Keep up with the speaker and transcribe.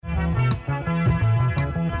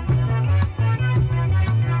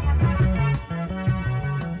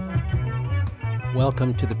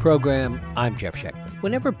Welcome to the program. I'm Jeff Schechtman.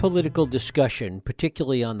 Whenever political discussion,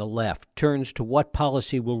 particularly on the left, turns to what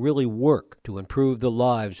policy will really work to improve the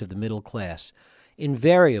lives of the middle class,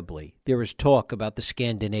 invariably there is talk about the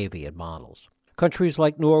Scandinavian models. Countries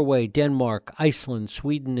like Norway, Denmark, Iceland,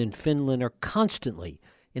 Sweden, and Finland are constantly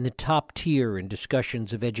in the top tier in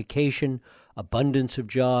discussions of education, abundance of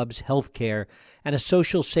jobs, health care, and a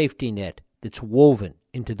social safety net that's woven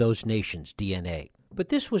into those nations' DNA. But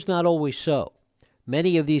this was not always so.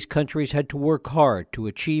 Many of these countries had to work hard to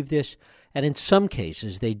achieve this, and in some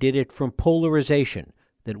cases they did it from polarization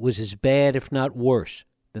that was as bad, if not worse,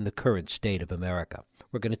 than the current state of America.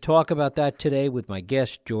 We're going to talk about that today with my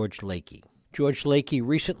guest, George Lakey. George Lakey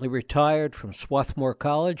recently retired from Swarthmore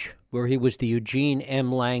College, where he was the Eugene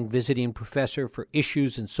M. Lang Visiting Professor for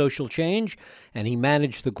Issues and Social Change, and he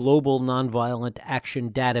managed the Global Nonviolent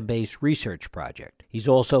Action Database Research Project. He's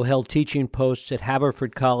also held teaching posts at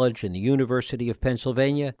Haverford College and the University of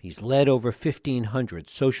Pennsylvania. He's led over 1,500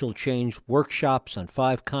 social change workshops on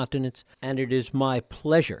 5 continents, and it is my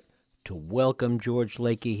pleasure to welcome George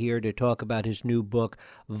Lakey here to talk about his new book,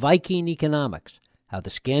 Viking Economics: How the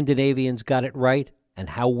Scandinavians Got It Right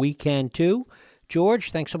and How We Can Too.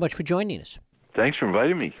 George, thanks so much for joining us. Thanks for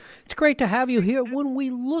inviting me. It's great to have you here. When we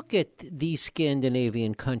look at these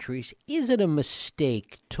Scandinavian countries, is it a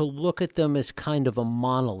mistake to look at them as kind of a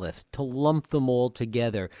monolith, to lump them all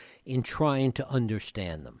together in trying to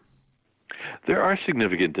understand them? There are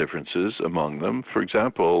significant differences among them. For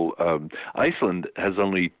example, Iceland has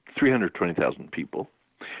only 320,000 people.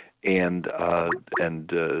 And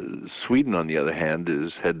Sweden, on the other hand,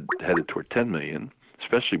 is headed toward 10 million,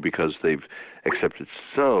 especially because they've accepted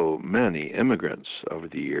so many immigrants over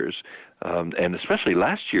the years, and especially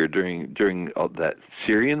last year during that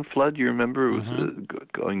Syrian flood. You remember, it was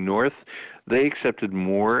going north. They accepted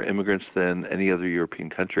more immigrants than any other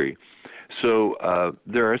European country. So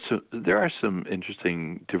there are some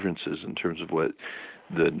interesting differences in terms of what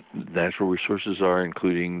the natural resources are,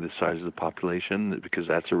 including the size of the population, because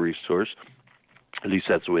that's a resource. At least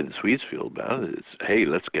that's the way the Swedes feel about it. It's, hey,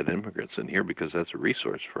 let's get immigrants in here because that's a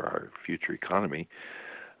resource for our future economy.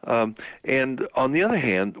 And on the other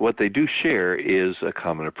hand, what they do share is a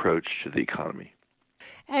common approach to the economy.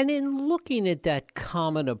 And in looking at that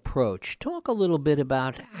common approach, talk a little bit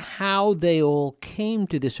about how they all came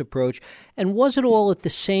to this approach. And was it all at the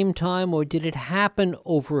same time, or did it happen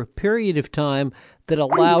over a period of time that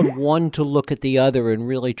allowed one to look at the other and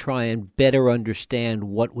really try and better understand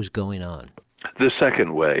what was going on? The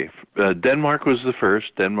second way. Denmark was the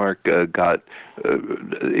first. Denmark got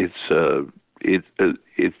it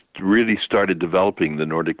really started developing the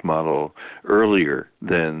Nordic model earlier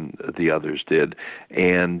than the others did,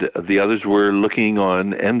 and the others were looking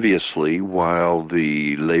on enviously while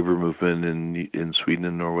the labor movement in Sweden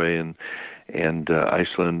and Norway and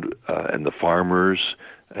Iceland and the farmers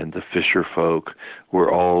and the fisher folk were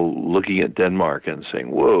all looking at Denmark and saying,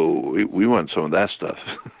 "Whoa, we want some of that stuff."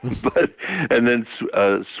 And then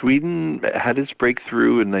Sweden had its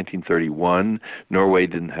breakthrough in 1931. Norway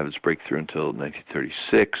didn't have its breakthrough until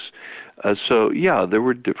 1936. So yeah, there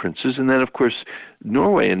were differences. And then, of course,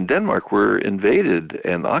 Norway and Denmark were invaded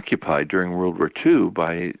and occupied during World War II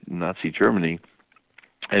by Nazi Germany,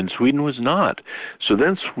 and Sweden was not. So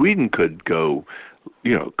then Sweden could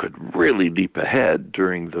could really leap ahead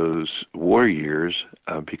during those war years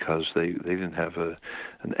because they didn't have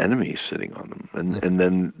an enemy sitting on them. And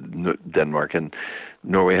then Denmark and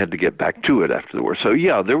Norway had to get back to it after the war. So,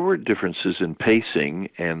 yeah, there were differences in pacing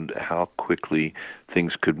and how quickly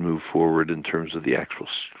things could move forward in terms of the actual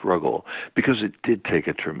struggle, because it did take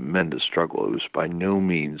a tremendous struggle. It was by no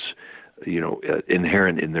means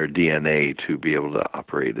inherent in their DNA to be able to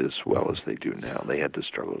operate as well as they do now. They had to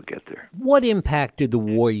struggle to get there. What impact did the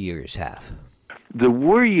war years have? The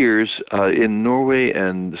war years in Norway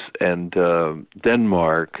and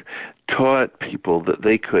Denmark taught people that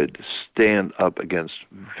they could stand up against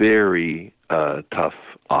very tough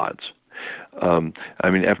odds.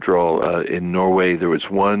 After all, in Norway there was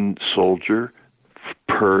one soldier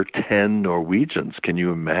per 10 Norwegians. Can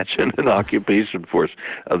you imagine an occupation force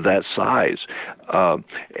of that size?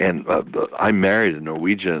 I married a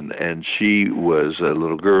Norwegian, and she was a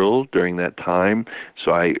little girl during that time,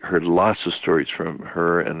 so I heard lots of stories from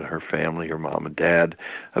her and her family, her mom and dad,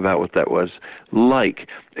 about what that was like.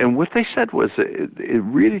 And what they said was that it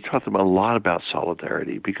really taught them a lot about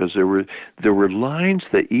solidarity, because there were lines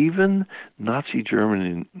that even Nazi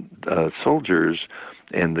German soldiers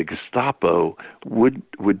and the Gestapo would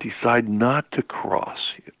decide not to cross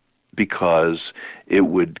because it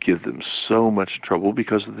would give them so much trouble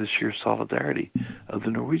because of the sheer solidarity of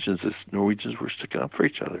the Norwegians. The Norwegians were sticking up for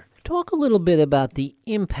each other. Talk a little bit about the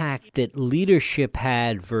impact that leadership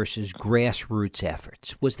had versus grassroots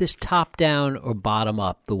efforts. Was this top-down or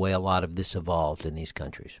bottom-up the way a lot of this evolved in these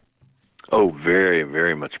countries? Oh, very,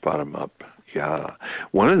 very much bottom-up. Yeah.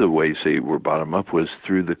 One of the ways they were bottom-up was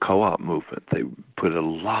through the co-op movement. They put a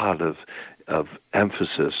lot of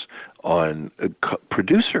emphasis on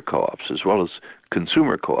producer co-ops as well as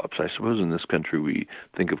consumer co-ops. I suppose in this country we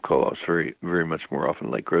think of co-ops very, very much more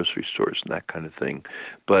often like grocery stores and that kind of thing.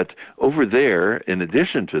 But over there, in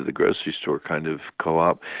addition to the grocery store kind of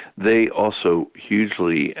co-op, they also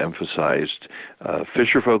hugely emphasized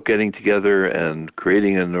fisherfolk getting together and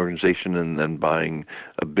creating an organization and then buying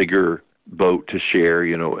a bigger boat to share,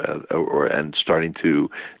 and starting to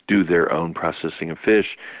do their own processing of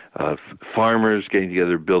fish. Farmers getting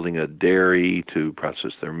together, building a dairy to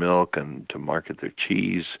process their milk and to market their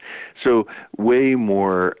cheese. So way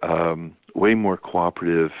more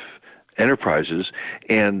cooperative enterprises,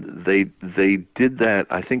 and they did that,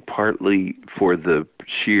 I think, partly for the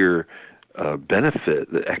sheer benefit,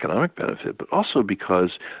 the economic benefit, but also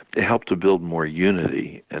because it helped to build more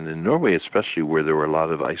unity. And in Norway, especially, where there were a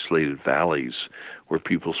lot of isolated valleys where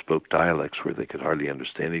people spoke dialects where they could hardly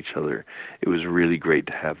understand each other, it was really great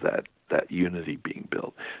to have that unity being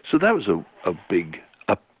built. So that was a big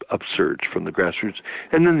upsurge from the grassroots.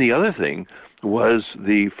 And then the other thing was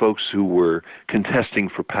the folks who were contesting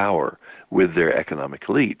for power with their economic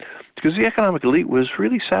elite, because the economic elite was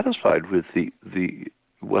really satisfied with the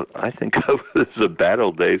what I think of as the bad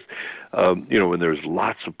old days, when there was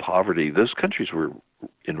lots of poverty. Those countries were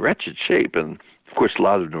in wretched shape, and of course a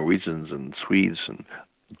lot of Norwegians and Swedes and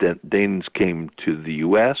Danes came to the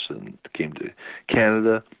U.S. and came to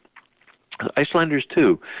Canada, Icelanders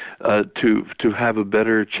too, to have a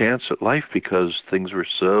better chance at life because things were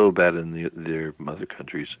so bad in their mother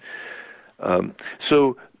countries.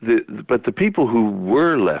 But the people who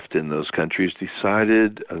were left in those countries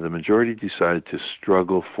the majority decided to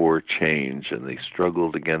struggle for change, and they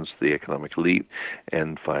struggled against the economic elite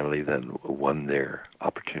and finally then won their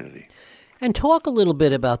opportunity. And talk a little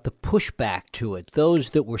bit about the pushback to it, those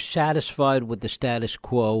that were satisfied with the status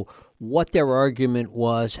quo, what their argument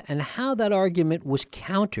was, and how that argument was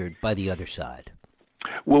countered by the other side.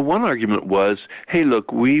 Well, one argument was, hey,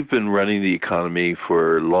 look, we've been running the economy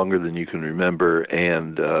for longer than you can remember,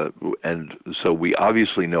 and so we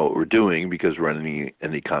obviously know what we're doing because running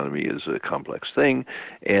an economy is a complex thing,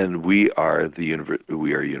 and we are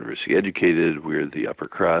university educated, we're the upper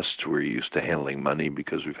crust, we're used to handling money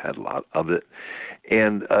because we've had a lot of it,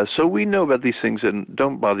 and so we know about these things, and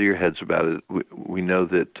don't bother your heads about it. We know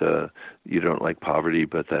that you don't like poverty,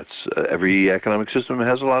 but that's every economic system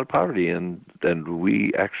has a lot of poverty, and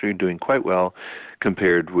we actually are doing quite well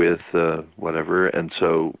compared with whatever, and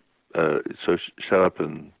so shut up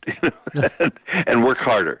and and work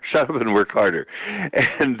harder. Shut up and work harder,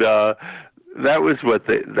 and that was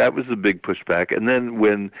the big pushback. And then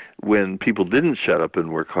when people didn't shut up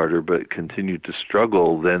and work harder but continued to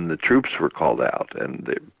struggle, then the troops were called out, and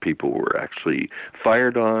the people were actually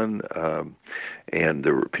fired on, and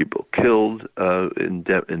there were people killed in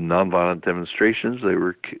nonviolent demonstrations. They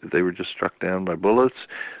were just struck down by bullets.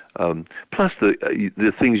 Plus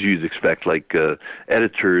the things you'd expect, like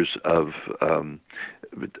editors of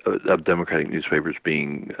Democratic newspapers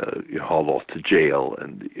being hauled off to jail,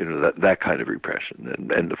 and that kind of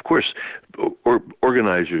repression, and of course,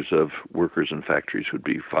 organizers of workers in factories would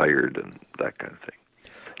be fired, and that kind of thing.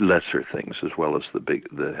 Lesser things as well as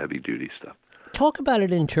the heavy duty stuff. Talk about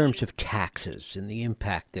it in terms of taxes and the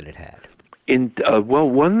impact that it had.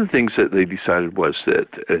 One of the things that they decided was that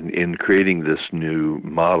in creating this new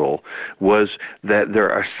model was that there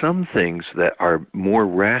are some things that are more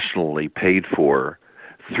rationally paid for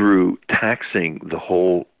through taxing the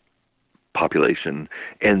whole population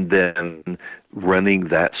and then running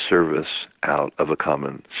that service out of a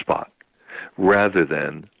common spot, rather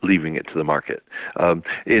than leaving it to the market.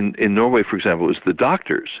 In Norway, for example, it was the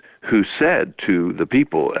doctors who said to the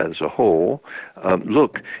people as a whole,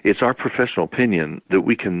 look, it's our professional opinion that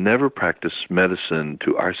we can never practice medicine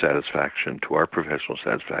to our satisfaction, to our professional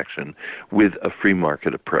satisfaction, with a free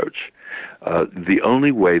market approach. The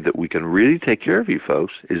only way that we can really take care of you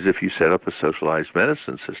folks is if you set up a socialized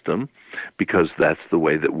medicine system, because that's the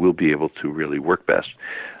way that we'll be able to really work best.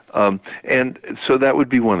 And so that would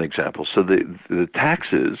be one example. So the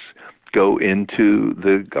taxes go into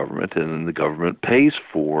the government, and then the government pays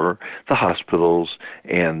for the hospitals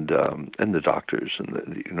and the doctors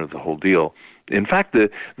and the whole deal. In fact, the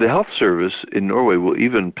health service in Norway will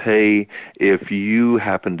even pay if you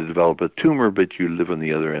happen to develop a tumor, but you live on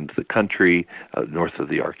the other end of the country, north of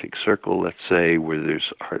the Arctic Circle, let's say, where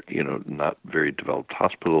there's not very developed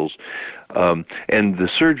hospitals, and the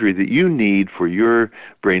surgery that you need for your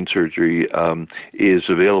brain surgery is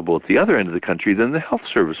available at the other end of the country. Then the health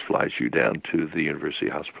service flies you down to the university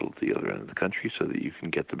hospital at the other end of the country so that you can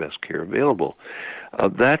get the best care available.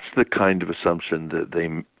 That's the kind of assumption that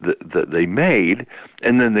they made,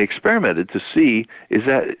 and then they experimented to see, is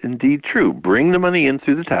that indeed true? Bring the money in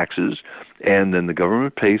through the taxes, and then the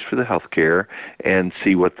government pays for the health care, and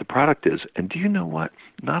see what the product is. And do you know what?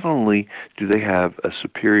 Not only do they have a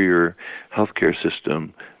superior healthcare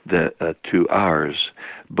system to ours,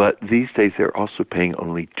 but these days they're also paying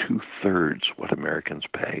only 2/3 what Americans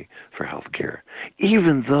pay for healthcare,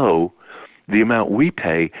 even though the amount we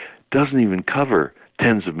pay doesn't even cover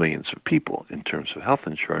tens of millions of people in terms of health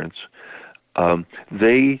insurance.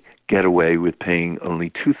 They get away with paying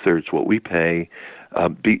only 2/3 what we pay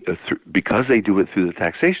because they do it through the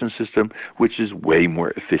taxation system, which is way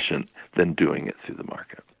more efficient than doing it through the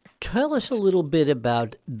market. Tell us a little bit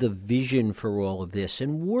about the vision for all of this,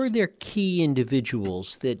 and were there key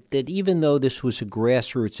individuals that even though this was a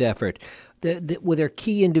grassroots effort, were there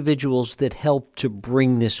key individuals that helped to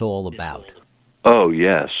bring this all about? Oh,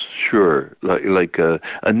 yes, sure. Like a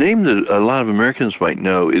name that a lot of Americans might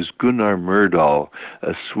know is Gunnar Myrdal,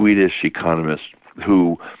 a Swedish economist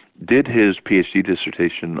who did his PhD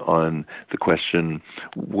dissertation on the question,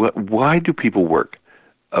 why do people work?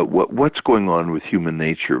 What's going on with human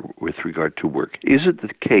nature with regard to work? Is it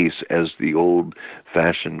the case, as the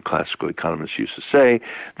old-fashioned classical economists used to say,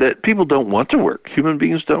 that people don't want to work? Human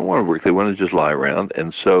beings don't want to work. They want to just lie around,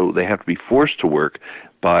 and so they have to be forced to work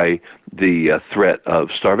by the threat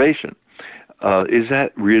of starvation. Is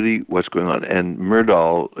that really what's going on? And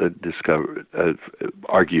Myrdal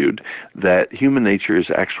argued that human nature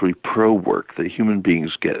is actually pro-work, that human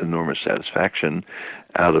beings get enormous satisfaction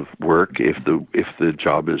out of work if the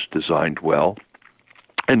job is designed well.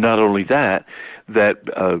 And not only that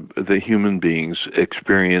the human beings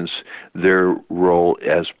experience their role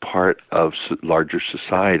as part of larger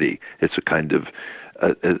society. It's a kind of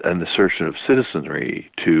an assertion of citizenry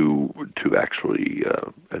to actually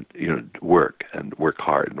work and work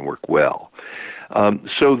hard and work well.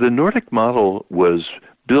 So the Nordic model was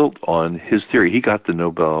built on his theory. He got the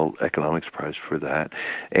Nobel Economics Prize for that,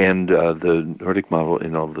 and the Nordic model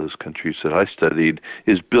in all those countries that I studied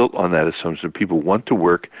is built on that assumption. People want to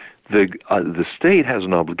work. The state has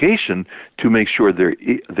an obligation to make sure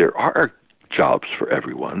there are jobs for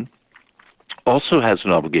everyone. Also has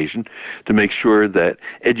an obligation to make sure that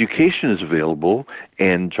education is available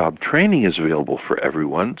and job training is available for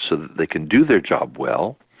everyone so that they can do their job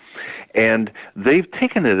well. And they've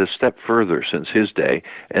taken it a step further since his day,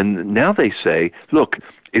 and now they say, look,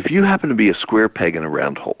 if you happen to be a square peg in a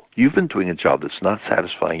round hole, you've been doing a job that's not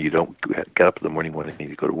satisfying, you don't get up in the morning wanting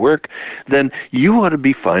to go to work, then you ought to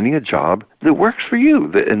be finding a job that works for you,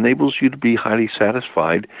 that enables you to be highly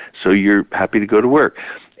satisfied so you're happy to go to work.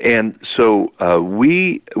 And so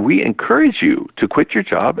we encourage you to quit your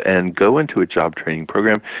job and go into a job training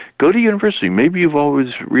program. Go to university. Maybe you've always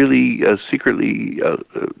really secretly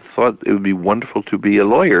thought it would be wonderful to be a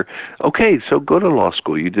lawyer. Okay, so go to law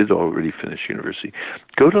school. You did already finish university.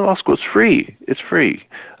 Go to law school. It's free. It's free.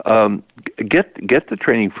 Get the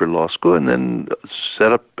training for law school and then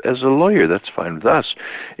set up as a lawyer. That's fine with us.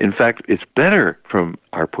 In fact, it's better from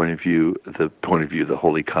our point of view, the point of view of the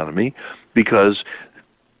whole economy, because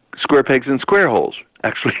square pegs in square holes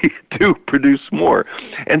actually do produce more.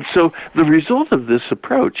 And so the result of this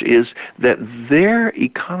approach is that their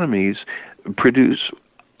economies produce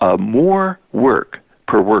more work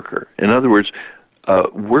per worker. In other words,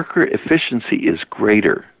 worker efficiency is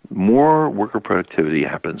greater. More worker productivity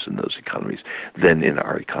happens in those economies than in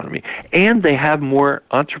our economy. And they have more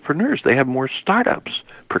entrepreneurs. They have more startups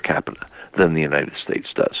per capita than the United States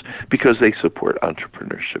does because they support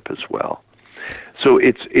entrepreneurship as well. So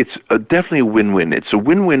it's definitely a win-win. It's a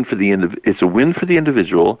win-win for it's a win for the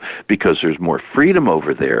individual because there's more freedom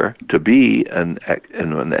over there to be an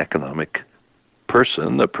economic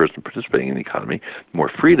person, the person participating in the economy, more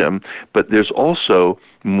freedom, but there's also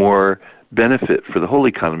more benefit for the whole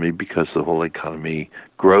economy because the whole economy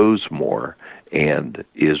grows more and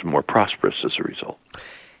is more prosperous as a result.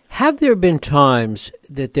 Have there been times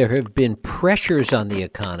that there have been pressures on the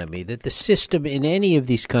economy, that the system in any of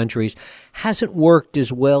these countries hasn't worked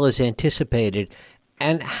as well as anticipated?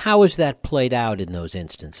 And how has that played out in those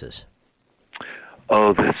instances?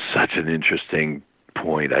 Oh, that's such an interesting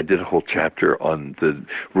point. I did a whole chapter on the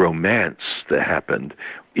romance that happened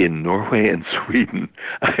in Norway and Sweden,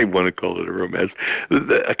 I want to call it a romance,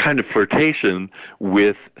 a kind of flirtation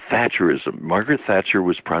with Thatcherism. Margaret Thatcher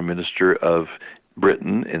was Prime Minister of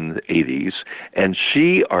Britain in the 80s, and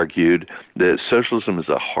she argued that socialism is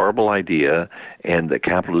a horrible idea and that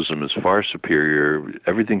capitalism is far superior.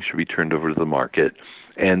 Everything should be turned over to the market.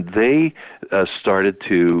 And they started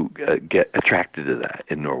to get attracted to that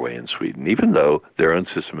in Norway and Sweden, even though their own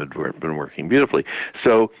system had been working beautifully.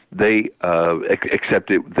 So they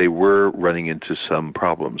accepted they were running into some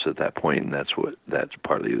problems at that point, and that's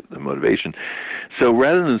partly the motivation. So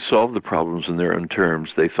rather than solve the problems in their own terms,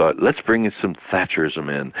 they thought, let's bring in some Thatcherism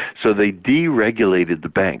in. So they deregulated the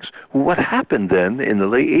banks. Well, what happened then in the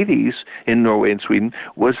late 80s in Norway and Sweden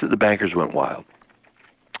was that the bankers went wild.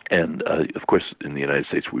 And, of course, in the United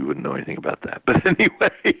States, we wouldn't know anything about that. But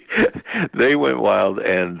anyway, they went wild,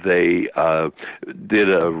 and they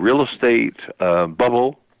did a real estate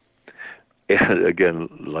bubble, and again,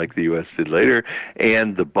 like the U.S. did later,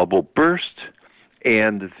 and the bubble burst,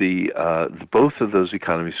 and the both of those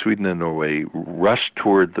economies, Sweden and Norway, rushed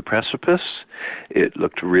toward the precipice. It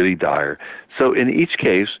looked really dire. So in each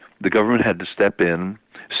case, the government had to step in,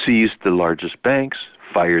 seize the largest banks,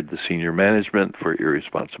 fired the senior management for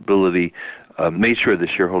irresponsibility, made sure the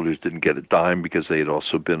shareholders didn't get a dime because they had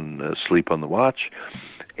also been asleep on the watch,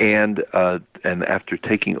 and after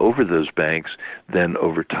taking over those banks, then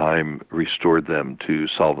over time restored them to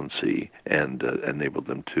solvency and enabled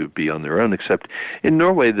them to be on their own. Except in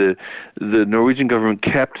Norway, the Norwegian government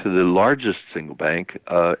kept the largest single bank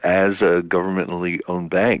as a governmentally owned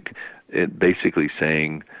bank, it basically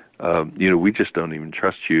saying, we just don't even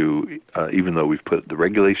trust you, even though we've put the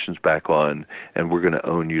regulations back on, and we're going to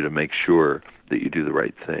own you to make sure that you do the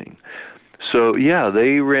right thing. So, yeah,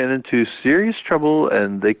 they ran into serious trouble,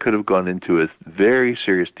 and they could have gone into a very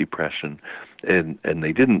serious depression, and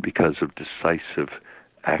they didn't because of decisive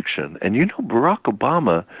action. And Barack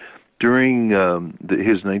Obama, during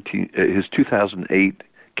his 2008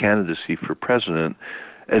 candidacy for president,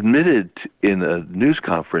 admitted in a news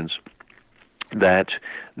conference that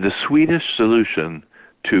the Swedish solution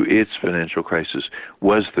to its financial crisis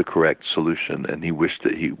was the correct solution, and he wished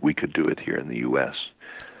that we could do it here in the U.S.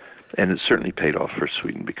 And it certainly paid off for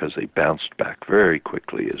Sweden because they bounced back very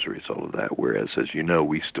quickly as a result of that, whereas, as you know,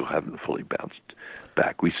 we still haven't fully bounced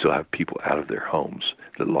back. We still have people out of their homes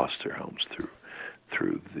that lost their homes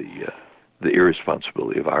through the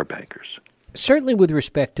irresponsibility of our bankers. Certainly with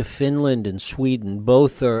respect to Finland and Sweden,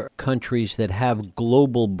 both are countries that have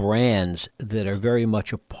global brands that are very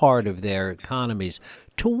much a part of their economies.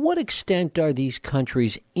 To what extent are these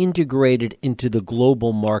countries integrated into the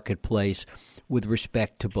global marketplace with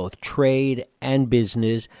respect to both trade and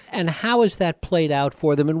business, and how has that played out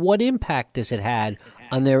for them, and what impact has it had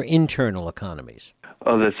on their internal economies?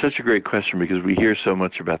 Oh, that's such a great question because we hear so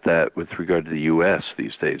much about that with regard to the U.S.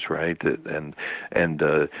 these days, right? And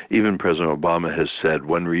even President Obama has said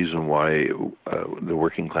one reason why the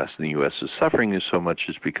working class in the U.S. is suffering so much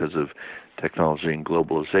is because of technology and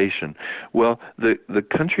globalization. Well, the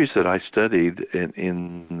countries that I studied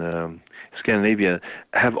in Scandinavia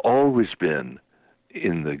have always been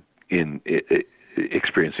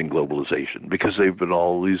experiencing globalization because they've been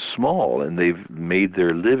always small and they've made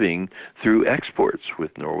their living through exports.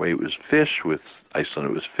 With Norway, it was fish. With Iceland,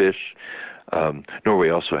 it was fish. Norway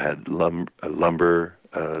also had lumber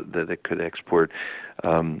that it could export.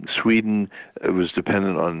 Sweden was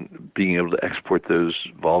dependent on being able to export those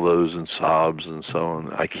Volvos and Saabs and so on,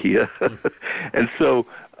 IKEA. And so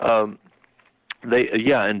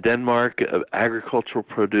in Denmark, agricultural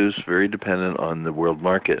produce, very dependent on the world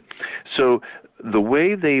market. So the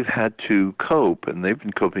way they've had to cope, and they've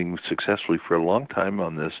been coping successfully for a long time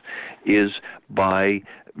on this, is by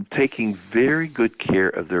taking very good care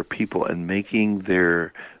of their people and making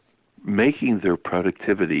their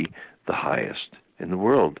productivity the highest in the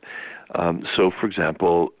world. So, for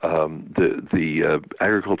example, the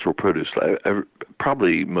agricultural produce,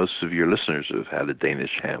 probably most of your listeners have had a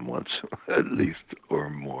Danish ham once, at least, or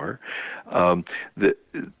more.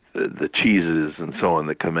 The cheeses and so on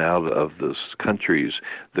that come out of those countries,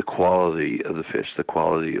 the quality of the fish, the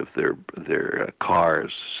quality of their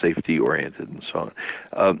cars, safety-oriented and so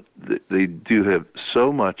on. They do have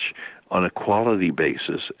so much on a quality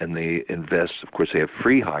basis, and they invest. Of course, they have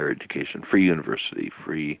free higher education, free university,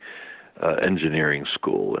 free engineering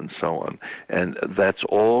school, and so on. And that's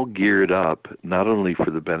all geared up not only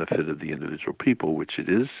for the benefit of the individual people, which it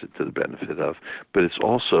is to the benefit of, but it's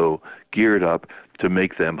also geared up to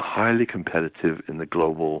make them highly competitive in the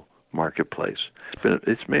global marketplace.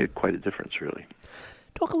 It's made quite a difference, really.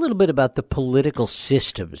 Talk a little bit about the political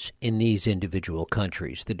systems in these individual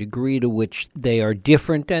countries, the degree to which they are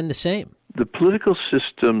different and the same. The political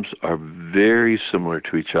systems are very similar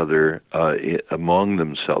to each other among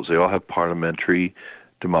themselves. They all have parliamentary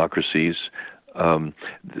democracies.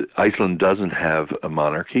 Iceland doesn't have a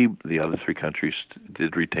monarchy. The other three countries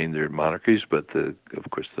did retain their monarchies, but of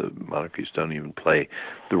course the monarchies don't even play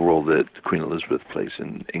the role that Queen Elizabeth plays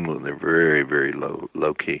in England. They're very, very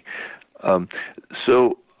low key.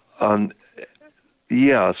 So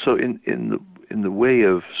in the way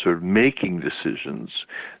of sort of making decisions,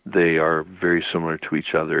 they are very similar to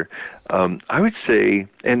each other. I would say,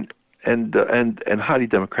 and highly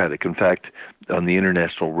democratic. In fact, on the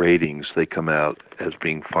international ratings, they come out as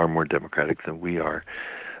being far more democratic than we are,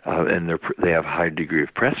 and they have a high degree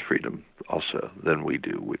of press freedom also than we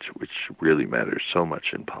do, which really matters so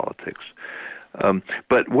much in politics.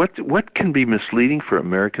 But what can be misleading for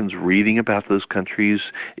Americans reading about those countries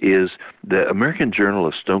is that American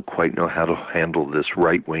journalists don't quite know how to handle this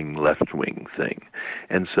right-wing, left-wing thing.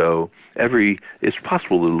 And so it's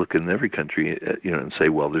possible to look in every country, and say,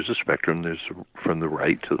 well, there's a spectrum. There's from the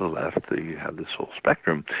right to the left. You have this whole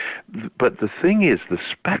spectrum. But the thing is, the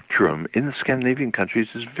spectrum in the Scandinavian countries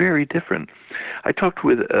is very different. I talked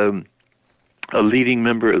with a leading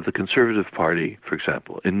member of the Conservative Party, for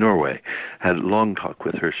example, in Norway, had a long talk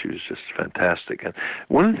with her. She was just fantastic. And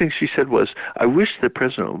one of the things she said was, I wish that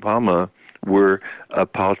President Obama were a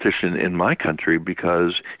politician in my country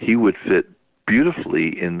because he would fit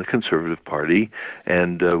beautifully in the Conservative Party,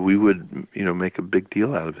 and we would, make a big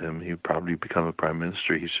deal out of him. He'd probably become a prime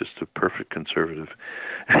minister. He's just a perfect conservative.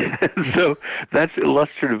 So that's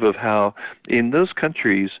illustrative of how, in those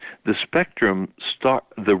countries, the spectrum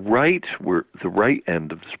the right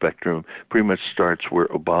end of the spectrum pretty much starts where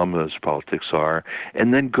Obama's politics are,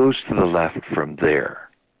 and then goes to the left from there.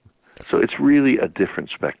 So it's really a different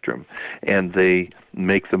spectrum, and they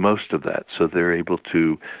make the most of that. So they're able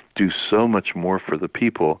to do so much more for the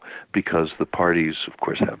people because the parties, of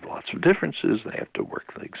course, have lots of differences. They have to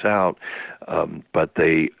work things out, but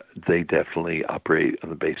they definitely operate on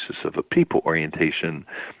the basis of a people orientation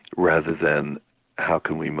rather than how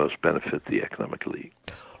can we most benefit the economic elite.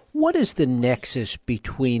 What is the nexus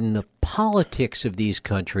between the politics of these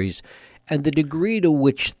countries and the degree to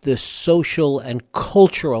which the social and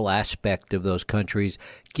cultural aspect of those countries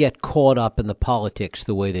get caught up in the politics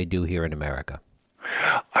the way they do here in America?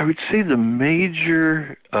 I would say the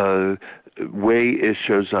major way it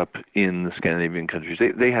shows up in the Scandinavian countries,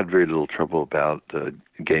 they had very little trouble about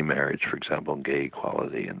gay marriage, for example, and gay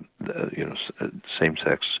equality, and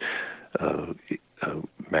same-sex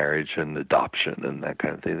marriage and adoption and that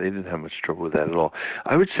kind of thing. They didn't have much trouble with that at all.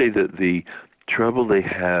 I would say that the trouble they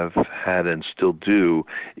have had and still do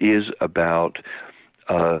is about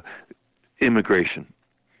immigration,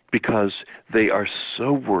 because they are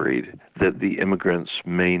so worried that the immigrants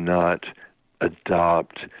may not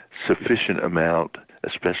adopt sufficient amount,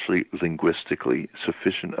 especially linguistically,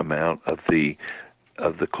 sufficient amount of the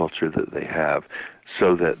culture that they have,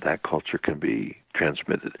 so that culture can be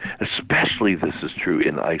transmitted. Especially this is true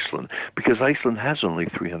in Iceland, because Iceland has only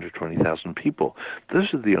 320,000 people.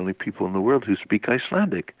 Those are the only people in the world who speak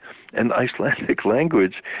Icelandic. And Icelandic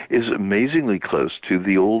language is amazingly close to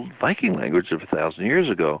the old Viking language of 1,000 years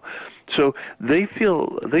ago. So they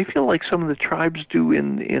feel like some of the tribes do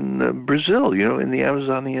in Brazil, in the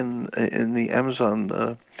Amazon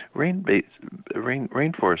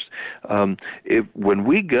rainforest. When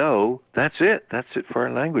we go, that's it for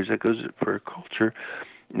our language. That goes for our culture.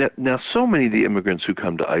 Now, so many of the immigrants who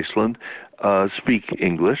come to Iceland speak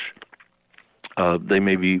English. They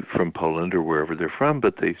may be from Poland or wherever they're from,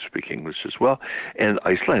 but they speak English as well. And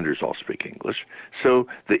Icelanders all speak English. So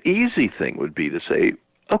the easy thing would be to say,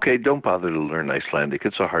 okay, don't bother to learn Icelandic.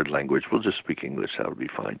 It's a hard language. We'll just speak English. That'll be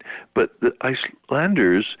fine. But the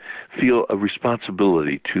Icelanders feel a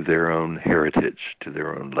responsibility to their own heritage, to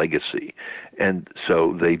their own legacy. And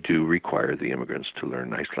so they do require the immigrants to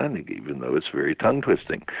learn Icelandic, even though it's very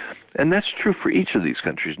tongue-twisting. And that's true for each of these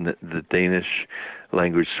countries. The Danish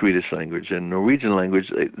language, Swedish language, and Norwegian language,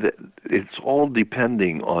 it's all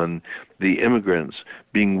depending on the immigrants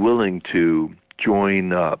being willing to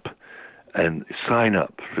join up and sign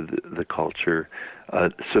up for the culture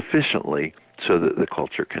sufficiently so that the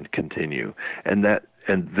culture can continue. And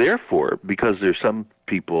therefore, because there's some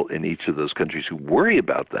people in each of those countries who worry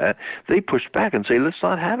about that, they push back and say, let's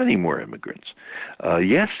not have any more immigrants.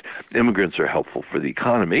 Yes, immigrants are helpful for the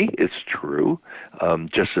economy. It's true,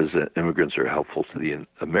 just as immigrants are helpful to the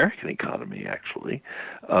American economy, actually.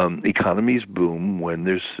 Economies boom when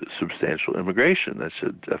there's substantial immigration. That's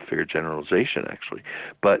a fair generalization, actually.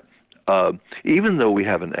 But even though we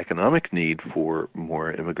have an economic need for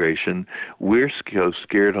more immigration, we're so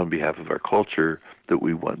scared on behalf of our culture that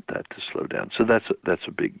we want that to slow down. So that's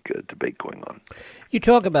a big debate going on. You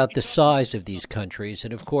talk about the size of these countries,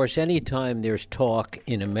 and of course, anytime there's talk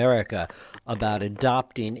in America about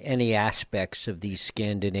adopting any aspects of these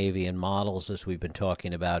Scandinavian models, as we've been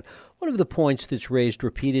talking about, one of the points that's raised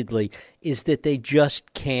repeatedly is that they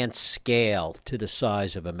just can't scale to the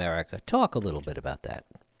size of America. Talk a little bit about that.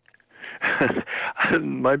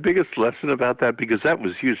 My biggest lesson about that, because that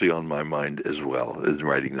was usually on my mind as well as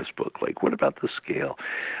writing this book, like, what about the scale?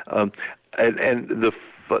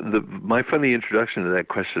 My funny introduction to that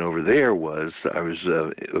question over there was I was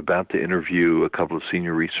about to interview a couple of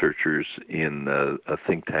senior researchers in a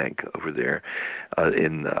think tank over there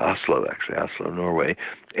in Oslo, Norway,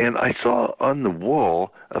 and I saw on the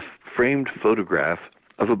wall a framed photograph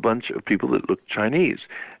of a bunch of people that looked Chinese,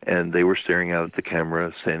 and they were staring out at the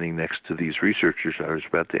camera, standing next to these researchers I was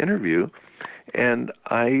about to interview, and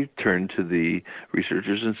I turned to the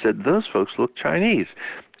researchers and said, "Those folks look Chinese."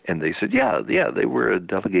 And they said, yeah, they were a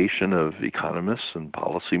delegation of economists and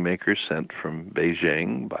policymakers sent from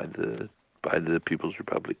Beijing by the People's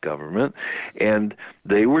Republic government, and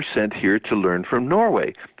they were sent here to learn from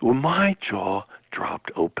Norway. Well, my jaw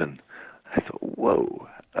dropped open. I thought, whoa,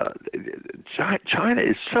 China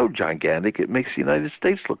is so gigantic it makes the United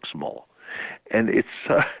States look small, and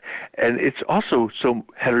it's also so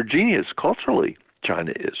heterogeneous culturally.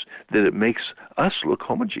 China is that it makes us look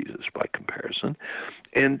homogeneous by comparison,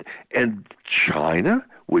 and China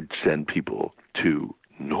would send people to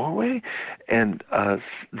Norway, and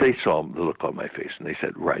they saw the look on my face, and they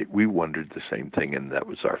said, right, we wondered the same thing, and that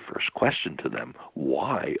was our first question to them.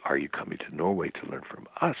 Why are you coming to Norway to learn from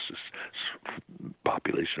us, this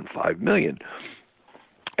population of 5 million?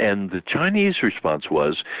 And the Chinese response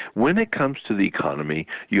was, when it comes to the economy,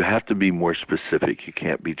 you have to be more specific. You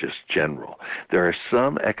can't be just general. There are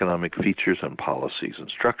some economic features and policies and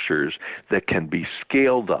structures that can be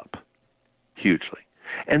scaled up hugely,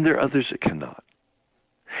 and there are others that cannot.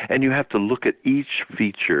 And you have to look at each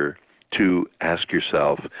feature to ask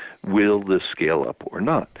yourself, will this scale up or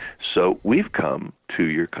not? So we've come to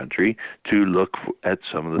your country to look at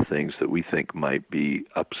some of the things that we think might be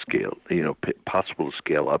upscale, possible to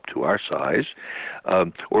scale up to our size,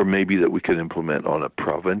 or maybe that we could implement on a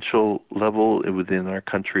provincial level within our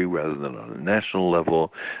country rather than on a national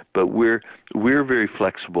level. But we're very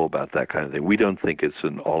flexible about that kind of thing. We don't think it's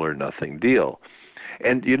an all or nothing deal.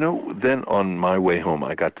 And, then on my way home,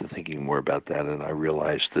 I got to thinking more about that, and I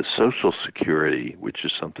realized that Social Security, which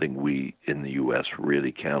is something we in the U.S.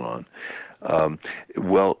 really count on,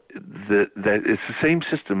 that it's the same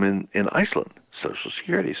system in Iceland, Social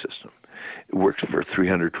Security system. It works for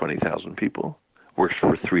 320,000 people, works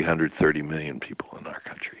for 330 million people in our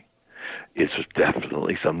country. It's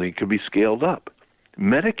definitely something that can be scaled up.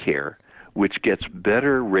 Medicare, which gets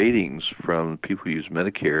better ratings from people who use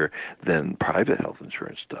Medicare than private health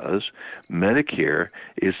insurance does. Medicare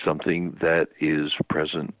is something that is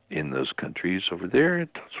present in those countries over there,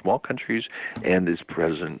 small countries, and is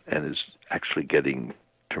present and is actually getting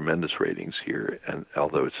tremendous ratings here. And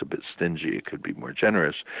although it's a bit stingy, it could be more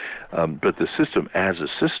generous. But the system as a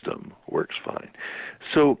system works fine.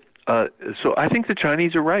 So I think the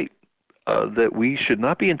Chinese are right. That we should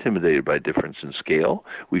not be intimidated by difference in scale.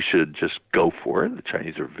 We should just go for it. The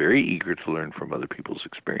Chinese are very eager to learn from other people's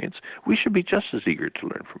experience. We should be just as eager to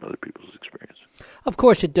learn from other people's experience. Of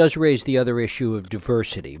course, it does raise the other issue of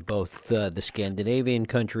diversity. Both the Scandinavian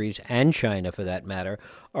countries and China, for that matter,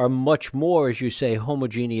 are much more, as you say,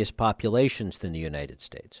 homogeneous populations than the United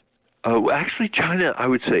States. Actually, China, I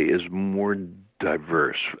would say, is more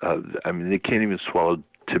diverse. They can't even swallow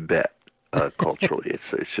Tibet. Culturally,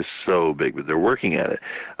 it's just so big, but they're working at it.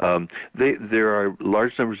 There are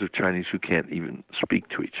large numbers of Chinese who can't even speak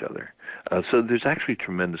to each other. So there's actually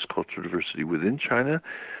tremendous cultural diversity within China.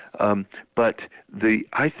 But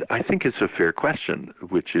I think it's a fair question,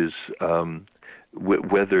 which is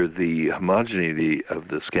whether the homogeneity of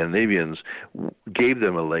the Scandinavians gave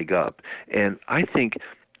them a leg up. And I think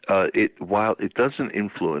while it doesn't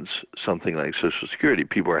influence something like Social Security,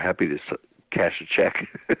 people are happy to cash a check,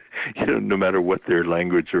 no matter what their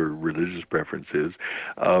language or religious preference is.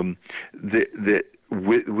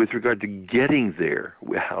 With regard to getting there,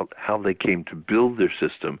 how they came to build their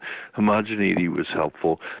system, homogeneity was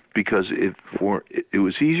helpful because it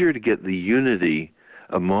was easier to get the unity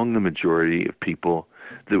among the majority of people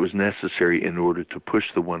that was necessary in order to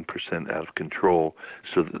push the 1% out of control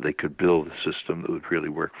so that they could build a system that would really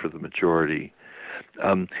work for the majority.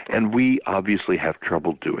 And we obviously have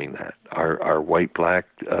trouble doing that. Our white-black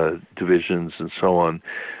divisions and so on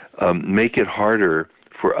make it harder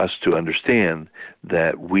for us to understand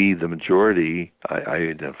that we, the majority, I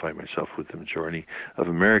identify myself with the majority of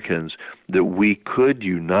Americans, that we could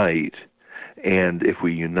unite, and if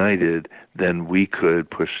we united, then we could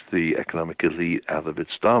push the economic elite out of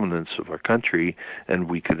its dominance of our country, and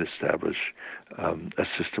we could establish a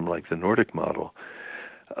system like the Nordic model.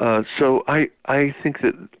 So I think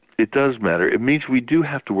that it does matter. It means we do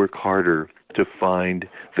have to work harder to find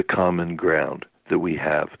the common ground that we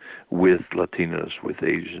have with Latinos, with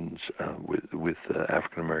Asians, with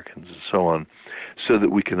African Americans, and so on, so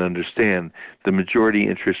that we can understand the majority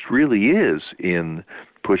interest really is in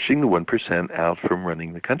pushing the 1% out from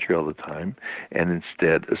running the country all the time, and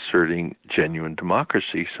instead asserting genuine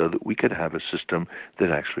democracy so that we could have a system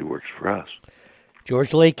that actually works for us.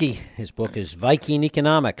 George Lakey, his book is Viking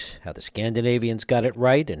Economics, How the Scandinavians Got It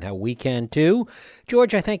Right and How We Can Too.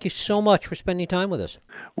 George, I thank you so much for spending time with us.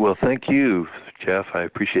 Well, thank you, Jeff. I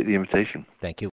appreciate the invitation. Thank you.